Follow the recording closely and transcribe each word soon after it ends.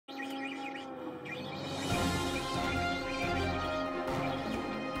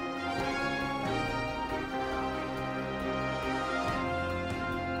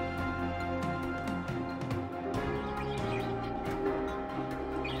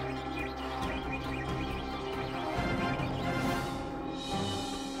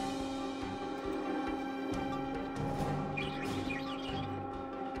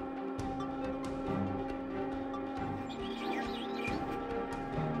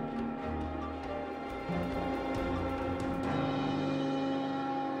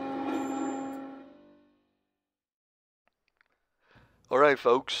Alright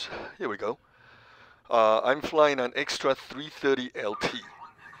folks, here we go. I'm flying an Extra 330 LT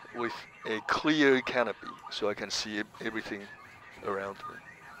with a clear canopy so I can see everything around me.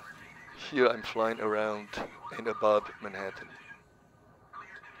 Here I'm flying around and above Manhattan.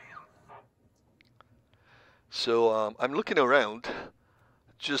 So I'm looking around,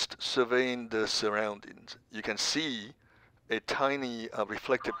 just surveying the surroundings. You can see a tiny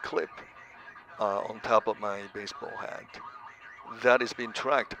reflective clip on top of my baseball hat. That is being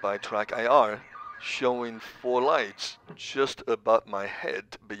tracked by Track IR, showing 4 lights just above my head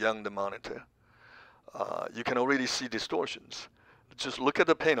beyond the monitor. You can already see distortions. Just look at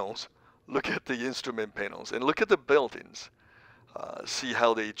the panels, look at the instrument panels, and look at the buildings. See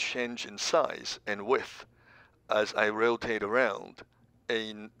how they change in size and width as I rotate around,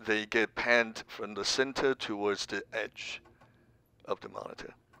 and they get panned from the center towards the edge of the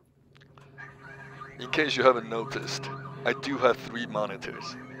monitor. In case you haven't noticed, I do have 3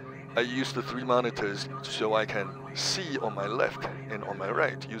 monitors. I use the 3 monitors so I can see on my left and on my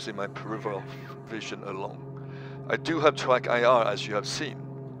right using my peripheral vision alone. I do have Track IR as you have seen.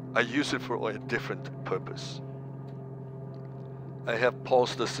 I use it for a different purpose. I have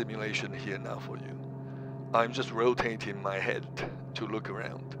paused the simulation here now for you. I'm just rotating my head to look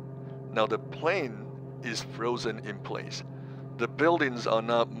around. Now the plane is frozen in place. The buildings are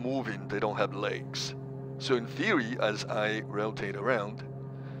not moving, they don't have legs. So in theory, as I rotate around,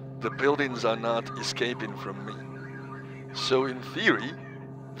 the buildings are not escaping from me. So in theory,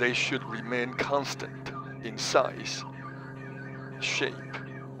 they should remain constant in size, shape,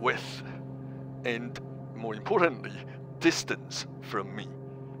 width, and more importantly, distance from me.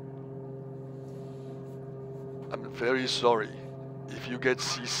 I'm very sorry if you get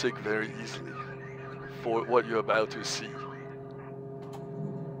seasick very easily for what you're about to see.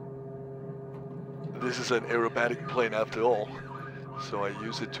 This is an aerobatic plane after all, so I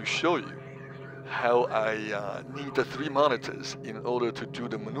use it to show you how I need the 3 monitors in order to do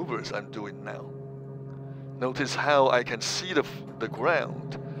the maneuvers I'm doing now. Notice how I can see the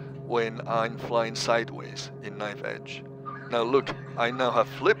ground when I'm flying sideways in knife edge. Now look, I now have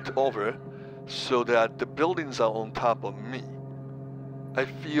flipped over so that the buildings are on top of me. I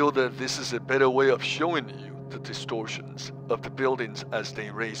feel that this is a better way of showing you the distortions of the buildings as they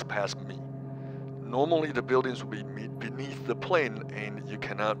race past me. Normally the buildings will be beneath the plane and you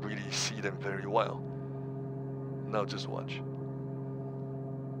cannot really see them very well. Now just watch.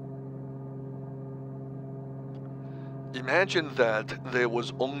 Imagine that there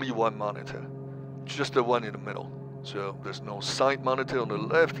was only 1 monitor, just the one in the middle. So there's no side monitor on the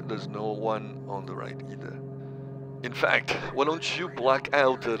left, there's no one on the right either. In fact, why don't you black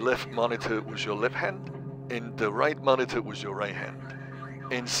out the left monitor with your left hand and the right monitor with your right hand?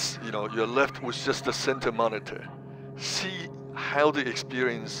 And your left was just the center monitor. See how the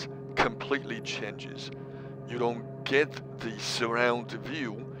experience completely changes. You don't get the surround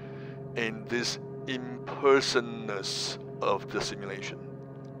view and this impersonness of the simulation.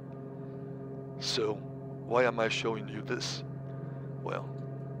 So why am I showing you this? Well,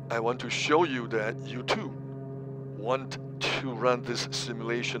 I want to show you that you too want to run this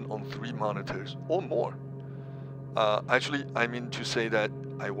simulation on 3 monitors or more. Actually, I mean to say that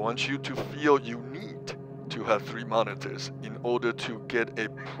I want you to feel you need to have 3 monitors in order to get a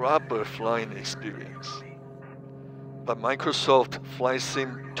proper flying experience. But Microsoft Flight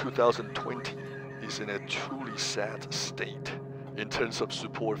Sim 2020 is in a truly sad state in terms of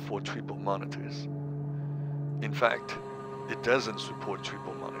support for triple monitors. In fact, it doesn't support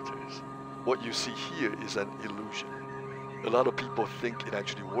triple monitors. What you see here is an illusion. A lot of people think it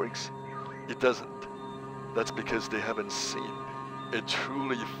actually works. It doesn't. That's because they haven't seen a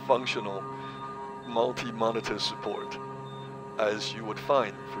truly functional multi-monitor support, as you would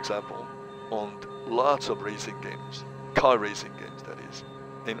find, for example, on lots of racing games, car racing games that is,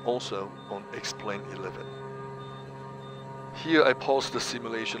 and also on X-Plane 11. Here I pause the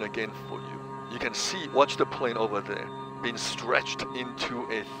simulation again for you. You can see, watch the plane over there, being stretched into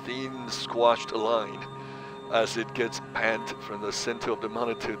a thin, squashed line as it gets panned from the center of the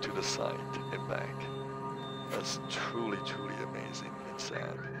monitor to the side and back. That's truly, truly amazing and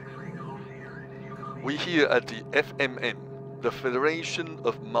sad. We here at the FMM, the Federation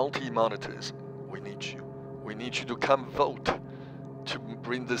of Multi-Monitors, we need you. We need you to come vote to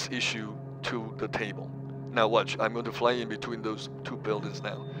bring this issue to the table. Now watch, I'm going to fly in between those 2 buildings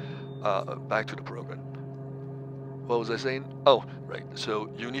now. Back to the program. What was I saying? Oh, right.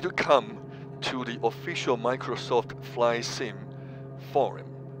 So you need to come to the official Microsoft Flight Sim forum.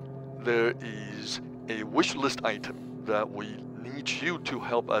 There is a wish list item that we need you to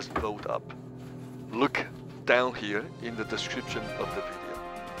help us vote up. Look down here in the description of the video.